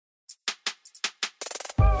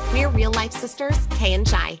We're real life sisters, Kay and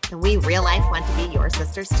Shai, and we real life want to be your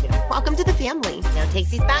sisters too. Welcome to the family. No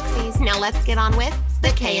takesies backsies. Now let's get on with the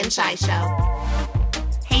Kay and Shai Show.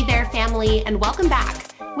 Hey there, family, and welcome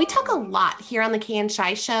back. We talk a lot here on the Kay and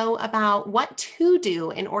Shai Show about what to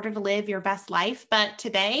do in order to live your best life, but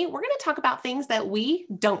today we're going to talk about things that we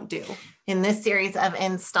don't do. In this series of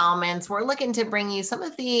installments, we're looking to bring you some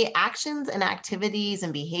of the actions and activities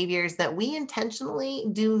and behaviors that we intentionally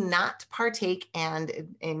do not partake and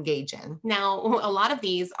engage in. Now, a lot of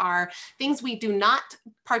these are things we do not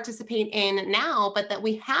participate in now, but that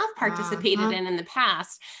we have participated in the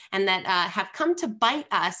past, and that have come to bite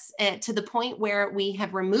us to the point where we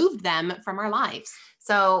have removed them from our lives.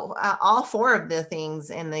 So all four of the things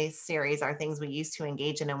in this series are things we used to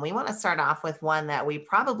engage in. And we want to start off with one that we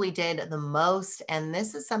probably did the most. And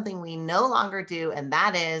this is something we no longer do. And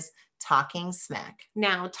that is talking smack.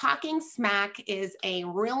 Now, talking smack is a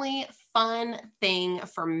really fun thing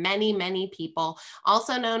for many, many people,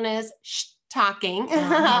 also known as talking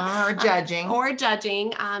or judging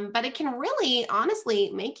but it can really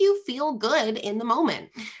honestly make you feel good in the moment,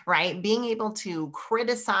 right? Being able to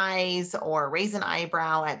criticize or raise an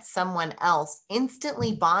eyebrow at someone else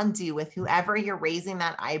instantly bonds you with whoever you're raising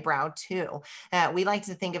that eyebrow to. We like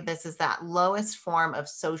to think of this as that lowest form of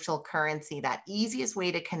social currency. That easiest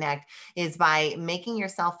way to connect is by making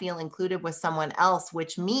yourself feel included with someone else,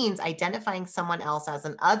 which means identifying someone else as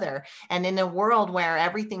an other. And in a world where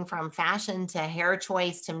everything from fashion to hair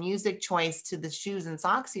choice, to music choice, to the shoes and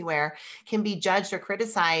socks you wear can be judged or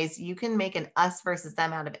criticized, you can make an us versus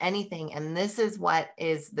them out of anything. And this is what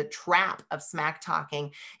is the trap of smack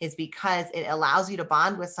talking, is because it allows you to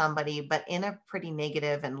bond with somebody, but in a pretty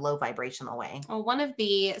negative and low vibrational way. Well, one of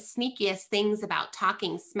the sneakiest things about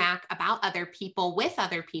talking smack about other people with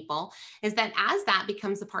other people is that as that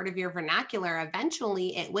becomes a part of your vernacular,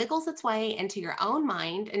 eventually it wiggles its way into your own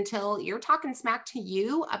mind until you're talking smack to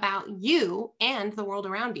you about you and the world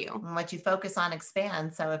around you. And what you focus on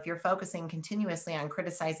expands. So if you're focusing continuously on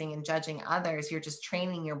criticizing and judging others, you're just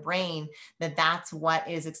training your brain that that's what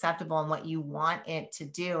is acceptable and what you want it to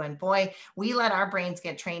do. And boy, we let our brains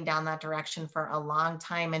get trained down that direction for a long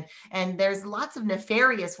time. And there's lots of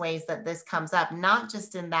nefarious ways that this comes up, not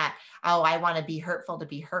just in that, oh, I want to be hurtful to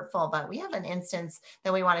be hurtful, but we have an instance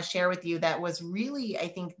that we want to share with you that was really, I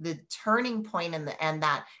think, the turning point and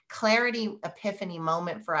that clarity epiphany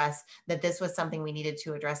moment for us, that this was something we needed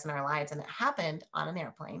to address in our lives. And it happened on an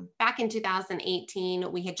airplane. Back in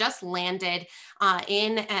 2018, we had just landed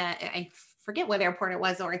I forget what airport it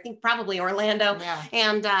was, or I think probably Orlando. Yeah.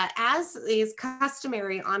 And as is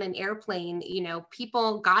customary on an airplane,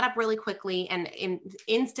 people got up really quickly and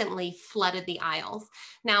instantly flooded the aisles.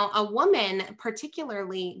 Now, a woman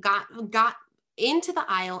particularly got into the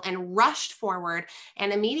aisle and rushed forward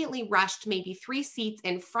and immediately rushed maybe 3 seats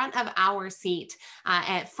in front of our seat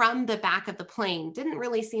from the back of the plane. Didn't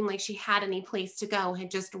really seem like she had any place to go, had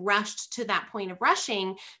just rushed to that point of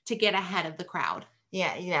rushing to get ahead of the crowd.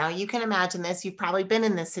 Yeah, you can imagine this. You've probably been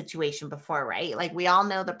in this situation before, right? Like, we all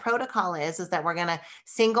know the protocol is that we're going to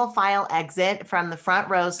single file exit from the front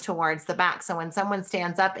rows towards the back. So when someone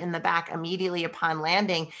stands up in the back immediately upon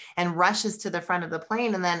landing and rushes to the front of the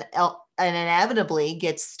plane and then inevitably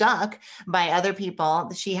gets stuck by other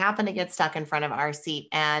people, she happened to get stuck in front of our seat.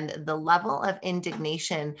 And the level of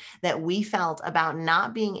indignation that we felt about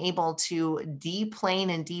not being able to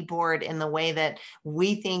deplane and deboard in the way that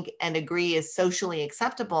we think and agree is socially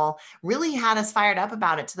acceptable really had us fired up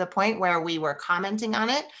about it, to the point where we were commenting on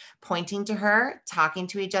it, pointing to her, talking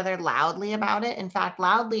to each other loudly about it. In fact,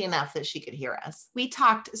 loudly enough that she could hear us. We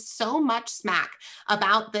talked so much smack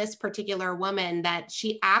about this particular woman that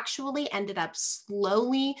she actually ended up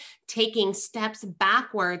slowly taking steps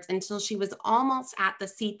backwards until she was almost at the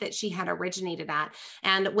seat that she had originated at.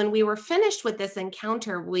 And when we were finished with this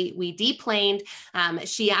encounter, we deplaned.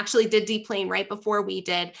 She actually did deplane right before we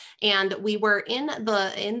did. And we were in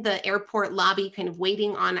the airport lobby kind of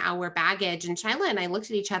waiting on our baggage. And Shyla and I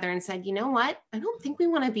looked at each other and said, you know what? I don't think we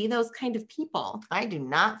want to be those kind of people. I do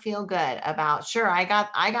not feel good about, sure, I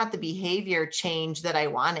got the behavior change that I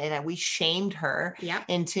wanted, and we shamed her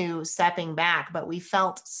into stepping back, but we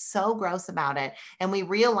felt so gross about it. And we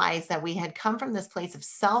realized that we had come from this place of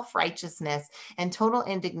self-righteousness and total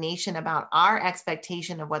indignation about our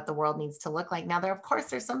expectation of what the world needs to look like. Now, of course,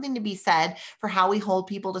 there's something to be said for how we hold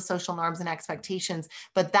people to social norms and expectations,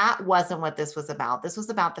 but that wasn't what this was about. This was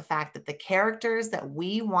about the fact that the characters that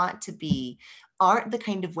we want to be aren't the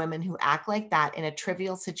kind of women who act like that in a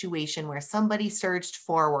trivial situation where somebody surged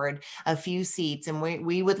forward a few seats and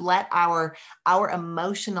we would let our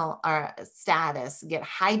emotional status get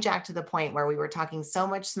hijacked to the point where we were talking so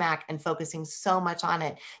much smack and focusing so much on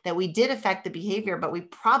it that we did affect the behavior, but we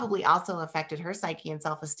probably also affected her psyche and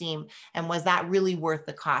self-esteem. And was that really worth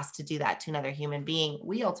the cost to do that to another human being?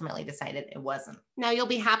 We ultimately decided it wasn't. Now, you'll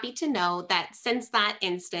be happy to know that since that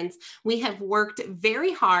instance, we have worked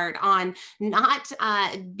very hard on not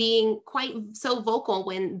being quite so vocal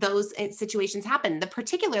when those situations happen,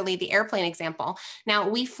 particularly the airplane example. Now,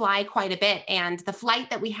 we fly quite a bit, and the flight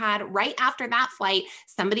that we had right after that flight,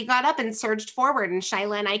 somebody got up and surged forward, and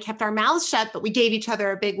Shyla and I kept our mouths shut, but we gave each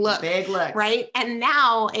other a big look. Big look. Right? And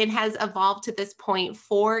now it has evolved to this point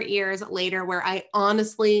 4 years later where I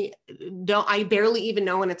honestly I barely even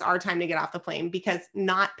know when it's our time to get off the plane, because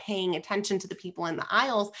not paying attention to the people in the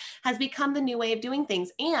aisles has become the new way of doing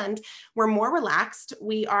things. And we're more relaxed.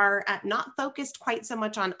 We are not focused quite so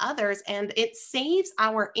much on others, and it saves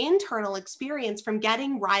our internal experience from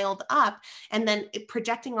getting riled up and then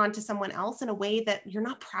projecting onto someone else in a way that you're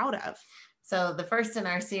not proud of. So the first in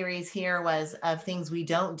our series here was of things we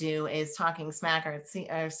don't do is talking smack, or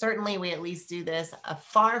certainly we at least do this a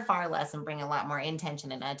far, far less and bring a lot more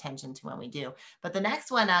intention and attention to when we do. But the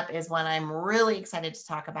next one up is one I'm really excited to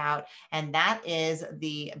talk about, and that is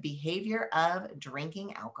the behavior of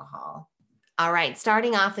drinking alcohol. All right,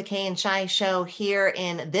 starting off the Kay and Shy show here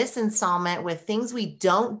in this installment with things we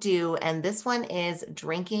don't do, and this one is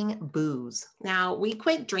drinking booze. Now, we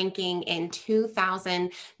quit drinking in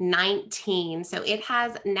 2019, so it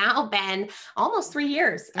has now been almost 3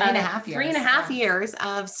 years. 3.5 years. 3.5 years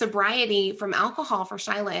of sobriety from alcohol for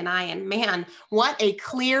Shyla and I, and man, what a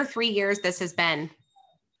clear 3 years this has been.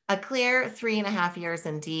 A clear 3.5 years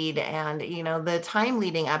indeed. And, the time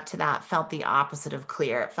leading up to that felt the opposite of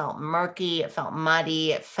clear. It felt murky. It felt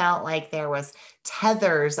muddy. It felt like there was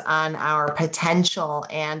tethers on our potential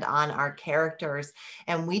and on our characters.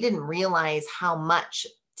 And we didn't realize how much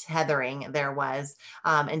tethering there was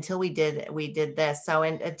until we did this. So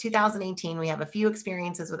in 2018, we have a few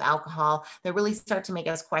experiences with alcohol that really start to make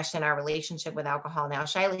us question our relationship with alcohol. Now,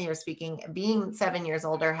 Shyla here speaking, being 7 years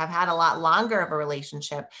older, have had a lot longer of a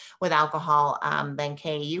relationship with alcohol than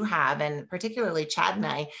Kay, you have, and particularly Chad and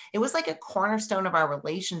I. It was like a cornerstone of our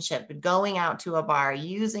relationship, going out to a bar,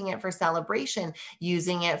 using it for celebration,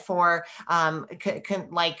 using it for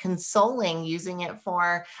consoling, using it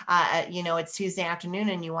for, it's Tuesday afternoon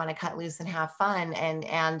and you want to cut loose and have fun.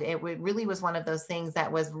 And it really was one of those things that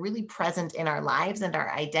was really present in our lives and our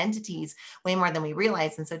identities way more than we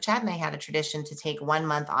realized. And so Chad and I had a tradition to take 1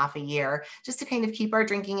 month off a year just to kind of keep our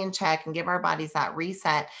drinking in check and give our bodies that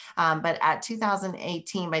reset. But at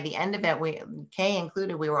 2018, by the end of it, Kay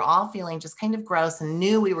included, we were all feeling just kind of gross and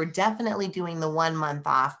knew we were definitely doing the 1 month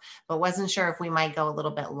off, but wasn't sure if we might go a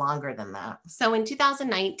little bit longer than that. So in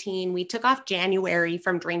 2019, we took off January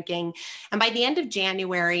from drinking. And by the end of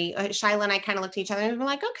January, Shyla and I kind of looked at each other and were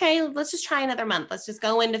like, okay, let's just try another month. Let's just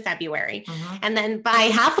go into February. Mm-hmm. And then by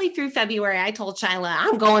halfway through February, I told Shyla,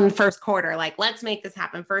 I'm going first quarter. Like, let's make this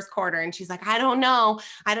happen first quarter. And she's like, I don't know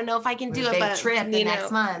if I can do it. But trip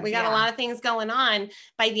next month. We got a lot of things going on.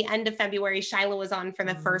 By the end of February, Shyla was on for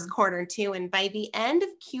the first quarter too. And by the end of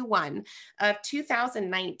Q1 of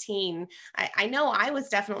 2019, I know I was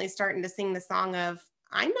definitely starting to sing the song of,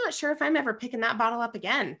 I'm not sure if I'm ever picking that bottle up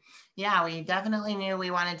again. Yeah, we definitely knew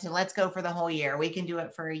we wanted to, let's go for the whole year. We can do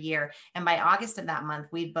it for a year. And by August of that month,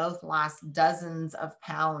 we both lost dozens of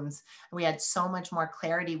pounds. We had so much more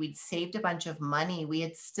clarity. We'd saved a bunch of money. We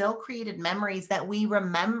had still created memories that we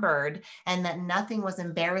remembered, and that nothing was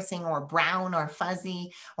embarrassing or brown or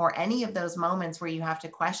fuzzy or any of those moments where you have to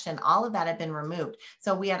question. All of that had been removed.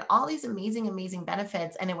 So we had all these amazing, amazing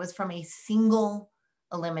benefits, and it was from a single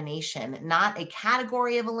elimination, not a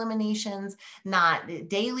category of eliminations, not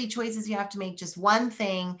daily choices you have to make, just one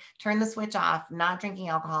thing, turn the switch off, not drinking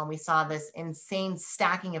alcohol. And we saw this insane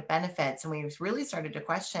stacking of benefits. And we really started to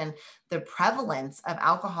question the prevalence of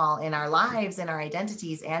alcohol in our lives, in our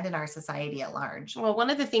identities, and in our society at large. Well, one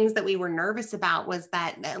of the things that we were nervous about was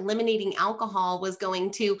that eliminating alcohol was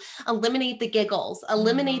going to eliminate the giggles,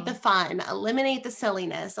 eliminate the fun, eliminate the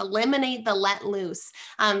silliness, eliminate the let loose.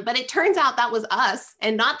 But it turns out that was us.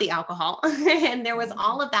 and not the alcohol. And there was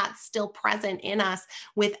all of that still present in us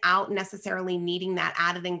without necessarily needing that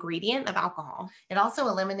added ingredient of alcohol. It also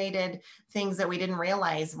eliminated things that we didn't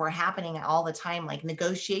realize were happening all the time, like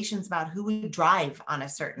negotiations about who would drive on a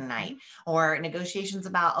certain night, or negotiations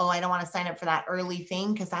about, oh, I don't want to sign up for that early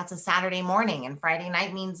thing because that's a Saturday morning and Friday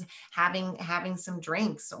night means having some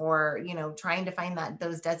drinks, or, you know, trying to find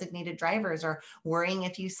those designated drivers, or worrying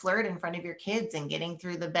if you slurred in front of your kids and getting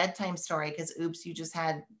through the bedtime story because oops, you just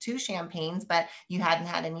had 2 champagnes, but you hadn't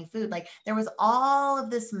had any food. Like there was all of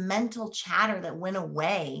this mental chatter that went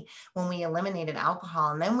away when we eliminated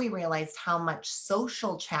alcohol. And then we realized how much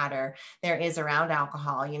social chatter there is around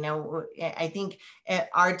alcohol. You know, I think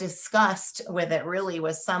our disgust with it really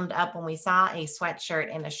was summed up when we saw a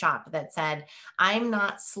sweatshirt in a shop that said, "I'm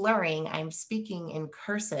not slurring, I'm speaking in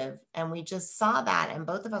cursive." And we just saw that. And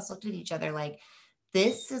both of us looked at each other like,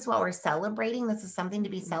 this is what we're celebrating. This is something to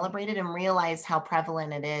be celebrated, and realized how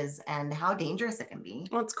prevalent it is and how dangerous it can be.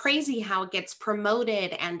 Well, it's crazy how it gets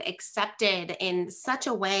promoted and accepted in such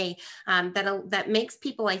a way that makes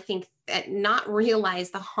people, I think, not realize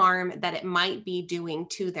the harm that it might be doing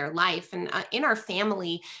to their life. And in our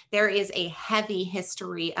family, there is a heavy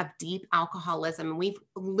history of deep alcoholism. We've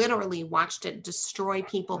literally watched it destroy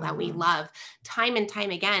people that we love time and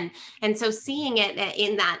time again. And so seeing it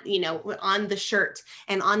in that, you know, on the shirt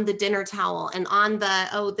and on the dinner towel and on the,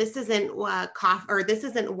 oh, this isn't coffee, or this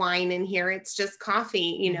isn't wine in here, it's just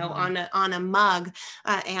coffee, you know, on a mug,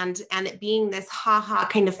 and it being this ha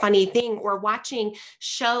kind of funny thing, or watching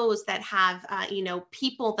shows that have, you know,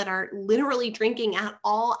 people that are literally drinking at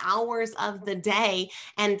all hours of the day,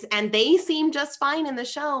 and they seem just fine in the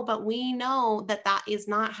show, but we know that that is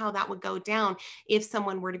not how that would go down if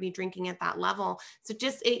someone were to be drinking at that level. So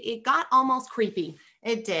just it got almost creepy.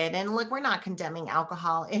 It did. And look, we're not condemning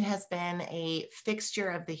alcohol. It has been a fixture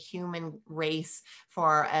of the human race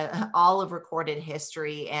for all of recorded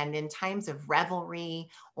history. And in times of revelry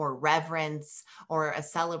or reverence or a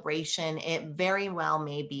celebration, it very well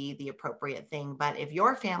may be the appropriate thing. But if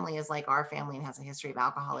your family is like our family and has a history of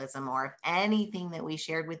alcoholism, or if anything that we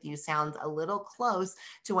shared with you sounds a little close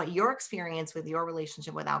to what your experience with your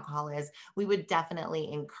relationship with alcohol is, we would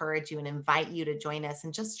definitely encourage you and invite you to join us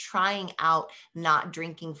in just trying out not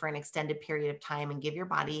drinking for an extended period of time, and give your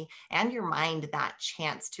body and your mind that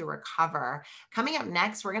chance to recover. Coming up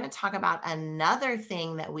next, we're going to talk about another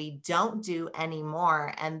thing that we don't do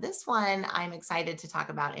anymore. And this one I'm excited to talk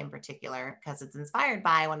about in particular because it's inspired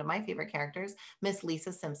by one of my favorite characters, Miss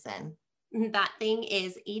Lisa Simpson. That thing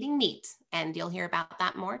is eating meat, and you'll hear about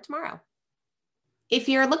that more tomorrow. If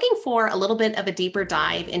you're looking for a little bit of a deeper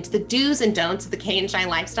dive into the do's and don'ts of the Kay and Shy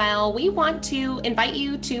lifestyle, we want to invite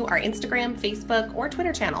you to our Instagram, Facebook, or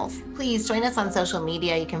Twitter channels. Please join us on social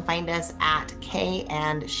media. You can find us at Kay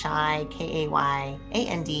and Shy,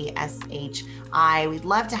 KAYANDSHI. We'd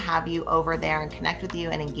love to have you over there and connect with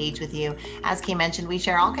you and engage with you. As Kay mentioned, we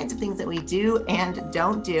share all kinds of things that we do and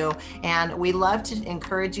don't do, and we love to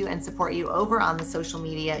encourage you and support you over on the social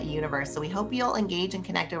media universe. So we hope you'll engage and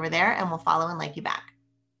connect over there, and we'll follow and like you back.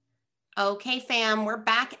 Okay, fam, we're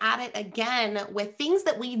back at it again with things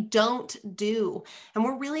that we don't do. And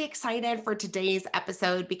we're really excited for today's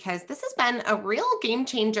episode because this has been a real game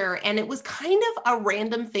changer. And it was kind of a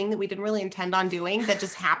random thing that we didn't really intend on doing that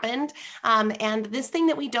just happened. And this thing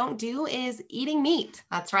that we don't do is eating meat.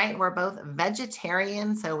 That's right. We're both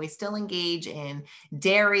vegetarian, so we still engage in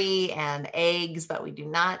dairy and eggs, but we do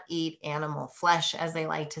not eat animal flesh, as they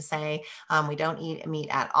like to say. We don't eat meat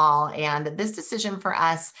at all. And this decision for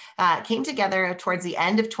us came together towards the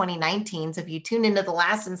end of 2019. So if you tuned into the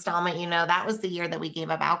last installment, you know that was the year that we gave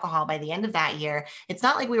up alcohol. By the end of that year, it's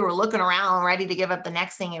not like we were looking around ready to give up the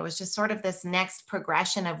next thing. It was just sort of this next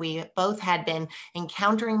progression of, we both had been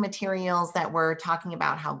encountering materials that were talking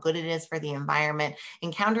about how good it is for the environment,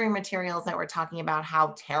 encountering materials that were talking about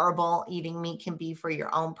how terrible eating meat can be for your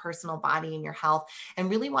own personal body and your health, and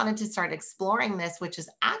really wanted to start exploring this, which is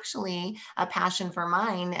actually a passion for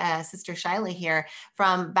mine, Sister Shyla here,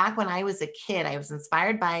 from back when I was a kid. I was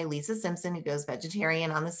inspired by Lisa Simpson, who goes vegetarian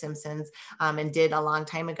on The Simpsons, and did a long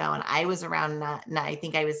time ago. And I was around, I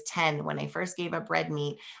think I was 10 when I first gave up red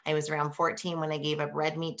meat. I was around 14 when I gave up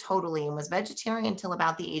red meat totally, and was vegetarian until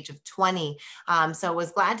about the age of 20. So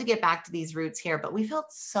was glad to get back to these roots here, but we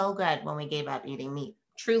felt so good when we gave up eating meat.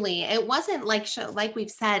 Truly, it wasn't like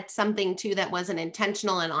we've said, something too that wasn't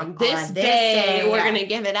intentional and on Like, this on this day day, we're yeah. going to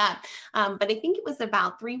give it up. But I think it was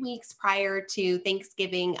about 3 weeks prior to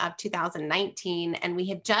Thanksgiving of 2019, and we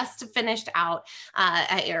had just finished out,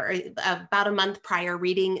 or about a month prior,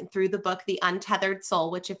 reading through the book The Untethered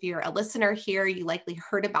Soul. Which, if you're a listener here, you likely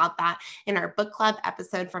heard about that in our book club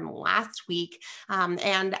episode from last week.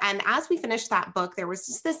 And as we finished that book, there was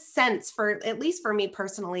just this sense, for at least for me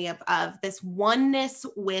personally, of this oneness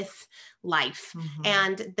with life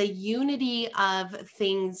and the unity of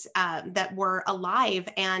things that were alive,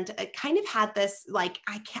 and kind of had this, like,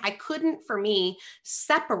 I couldn't, for me,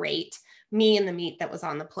 separate me and the meat that was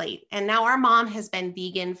on the plate. And now our mom has been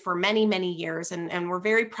vegan for many, many years, and we're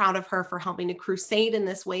very proud of her for helping to crusade in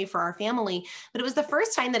this way for our family. But it was the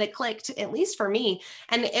first time that it clicked, at least for me.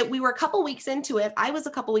 And we were a couple weeks into it. I was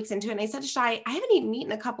a couple weeks into it, and I said to Shai, I haven't eaten meat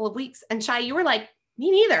in a couple of weeks. And Shai, you were like, me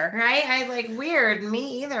neither. Right? I like, weird.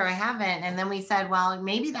 Me either. I haven't. And then we said, well,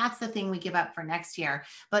 maybe that's the thing we give up for next year.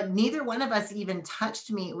 But neither one of us even touched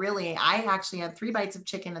meat, really. I actually had 3 bites of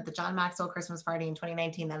chicken at the John Maxwell Christmas party in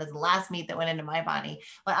 2019. That is the last meat that went into my body.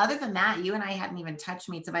 But other than that, you and I hadn't even touched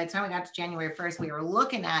meat. So by the time we got to January 1st, we were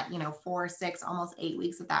looking at, 4, 6, almost 8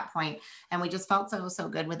 weeks at that point. And we just felt so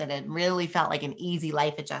good with it. It really felt like an easy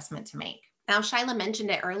life adjustment to make. Now, Shyla mentioned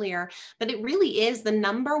it earlier, but it really is the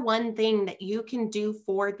number one thing that you can do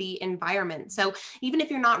for the environment. So even if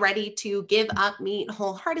you're not ready to give up meat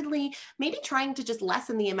wholeheartedly, maybe trying to just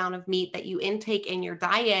lessen the amount of meat that you intake in your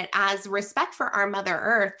diet as respect for our Mother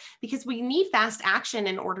Earth, because we need fast action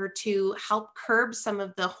in order to help curb some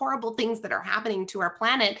of the horrible things that are happening to our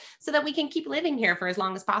planet so that we can keep living here for as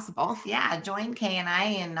long as possible. Yeah, join Kay and I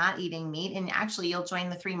in not eating meat. And actually, you'll join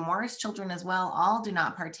the 3 Morris children as well. All do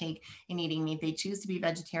not partake in eating meat. They choose to be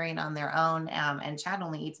vegetarian on their own. And Chad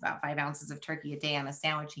only eats about 5 ounces of turkey a day on a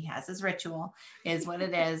sandwich. He has his ritual, is what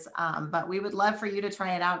it is. But we would love for you to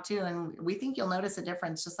try it out too. And we think you'll notice a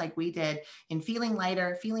difference, just like we did, in feeling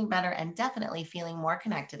lighter, feeling better, and definitely feeling more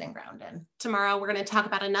connected and grounded. Tomorrow, we're going to talk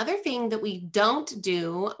about another thing that we don't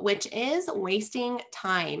do, which is wasting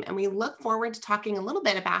time. And we look forward to talking a little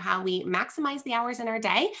bit about how we maximize the hours in our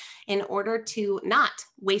day in order to not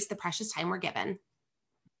waste the precious time we're given.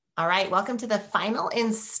 All right, welcome to the final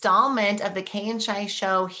installment of the Kay and Shai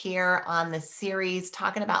Show here on the series,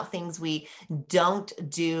 talking about things we don't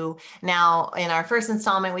do. Now, in our first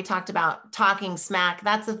installment, we talked about talking smack.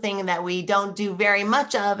 That's a thing that we don't do very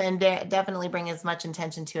much of, and definitely bring as much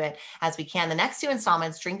intention to it as we can. The next 2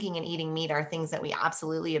 installments, drinking and eating meat, are things that we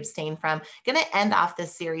absolutely abstain from. Going to end off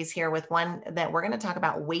this series here with one that we're going to talk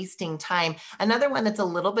about wasting time. Another one that's a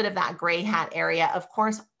little bit of that gray hat area. Of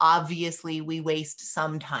course, obviously, we waste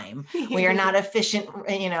some time. We are not efficient,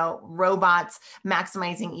 robots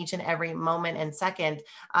maximizing each and every moment and second.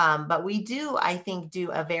 But we do, I think,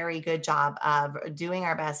 do a very good job of doing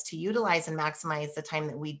our best to utilize and maximize the time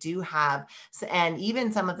that we do have. And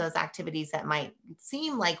even some of those activities that might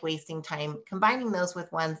seem like wasting time, combining those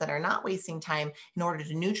with ones that are not wasting time in order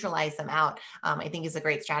to neutralize them out, I think is a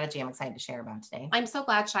great strategy I'm excited to share about today. I'm so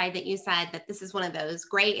glad, Shai, that you said that this is one of those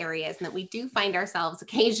gray areas and that we do find ourselves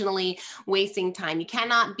occasionally wasting time. You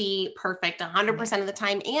cannot be perfect 100% of the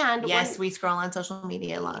time. And yes, we scroll on social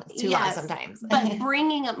media too long sometimes. But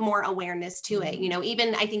bringing up more awareness to it,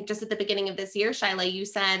 even I think just at the beginning of this year, Shyla, you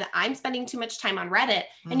said, I'm spending too much time on Reddit,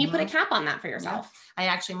 and you put a cap on that for yourself. Yeah. I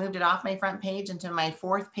actually moved it off my front page into my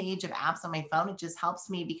 4th page of apps on my phone. It just helps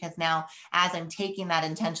me because now, as I'm taking that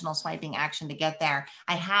intentional swiping action to get there,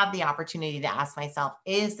 I have the opportunity to ask myself,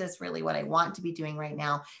 is this really what I want to be doing right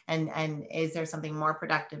now? And is there something more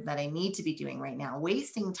productive that I need to be doing right now?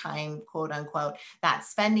 Wasting time, quote unquote, that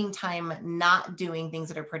spending time not doing things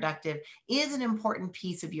that are productive is an important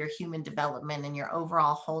piece of your human development and your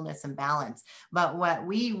overall wholeness and balance. But what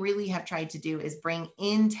we really have tried to do is bring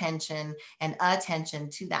intention and attention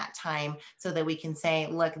to that time so that we can say,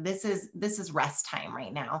 look, this is rest time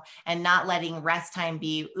right now, and not letting rest time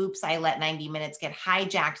be, oops, I let 90 minutes get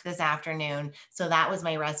hijacked this afternoon. So that was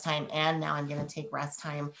my rest time, and now I'm going to take rest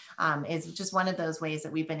time, is just one of those ways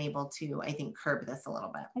that we've been able to, I think, curb this a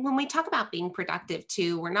little bit. When we talk about being productive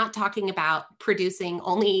too, we're not talking about producing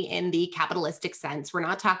only in the capitalistic sense. We're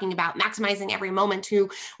not talking about maximizing every moment to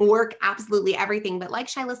work absolutely everything. But like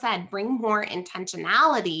Shyla said, bring more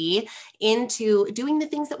intentionality into doing the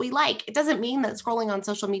things that we like. It doesn't mean that scrolling on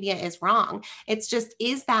social media is wrong. It's just,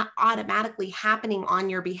 is that automatically happening on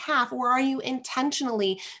your behalf, or are you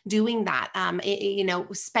intentionally doing that?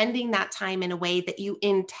 Spending that time in a way that you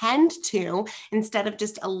intend to, instead of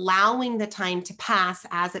just allowing the time to pass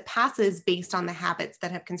pass as it passes based on the habits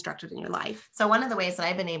that have constructed in your life. So one of the ways that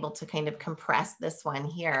I've been able to kind of compress this one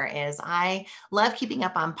here is I love keeping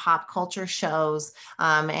up on pop culture shows,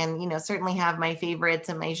 and, certainly have my favorites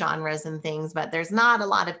and my genres and things, but there's not a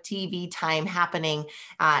lot of TV time happening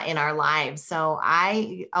in our lives. So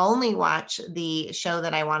I only watch the show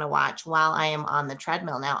that I want to watch while I am on the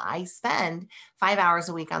treadmill. Now I spend 5 hours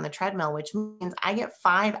a week on the treadmill, which means I get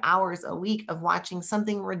 5 hours a week of watching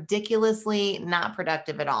something ridiculously not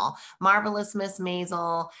productive at all. Marvelous Miss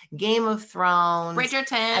Maisel, Game of Thrones,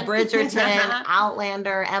 Bridgerton,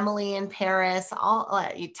 Outlander, Emily in Paris, all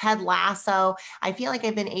Ted Lasso. I feel like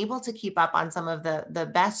I've been able to keep up on some of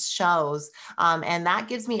the best shows, and that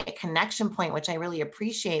gives me a connection point, which I really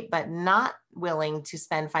appreciate, but not willing to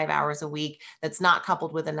spend 5 hours a week that's not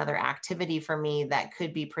coupled with another activity for me that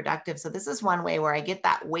could be productive. So this is one way where I get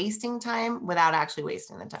that wasting time without actually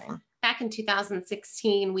wasting the time. Back in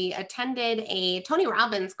 2016, we attended a Tony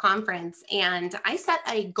Robbins conference, and I set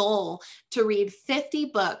a goal to read 50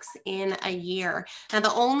 books in a year. Now,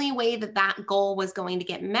 the only way that that goal was going to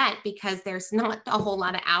get met, because there's not a whole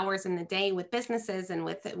lot of hours in the day with businesses and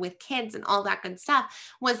with kids and all that good stuff,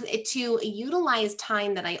 was to utilize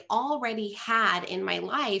time that I already had in my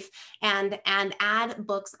life and add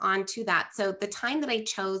books onto that. So the time that I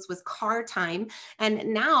chose was car time, and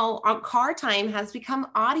now our car time has become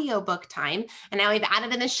audiobook time. And now we've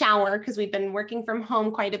added in the shower because we've been working from home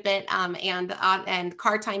quite a bit, and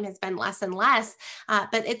car time has been less and less.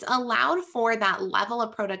 But it's allowed for that level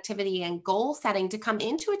of productivity and goal setting to come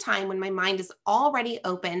into a time when my mind is already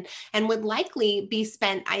open and would likely be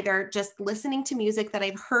spent either just listening to music that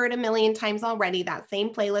I've heard a million times already, that same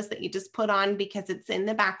playlist that you just put on because it's in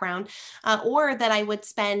the background, or that I would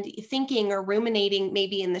spend thinking or ruminating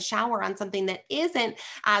maybe in the shower on something that isn't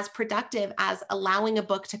as productive as allowing a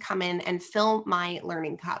book to come in and fill my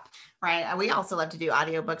learning cup. Right. We also love to do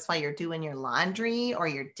audiobooks while you're doing your laundry or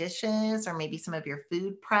your dishes or maybe some of your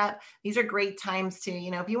food prep. These are great times to,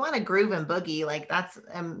 if you want to groove and boogie, like that's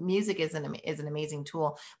music is an amazing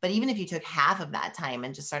tool. But even if you took half of that time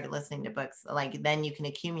and just started listening to books, like then you can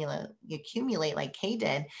accumulate like Kay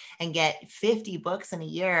did and get 50 books in a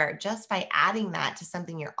year just by adding that to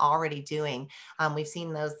something you're already doing. We've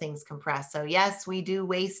seen those things compress. So yes, we do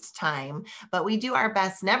waste time, but we do our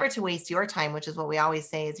best never to waste your time, which is what we always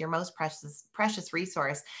say is your most precious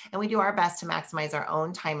resource. And we do our best to maximize our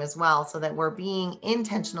own time as well, so that we're being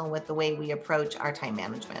intentional with the way we approach our time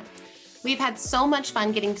management. We've had so much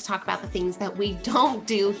fun getting to talk about the things that we don't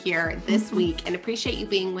do here this week, and appreciate you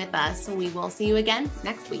being with us. We will see you again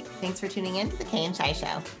next week. Thanks for tuning in to the Kay and Shy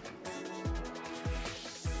Show.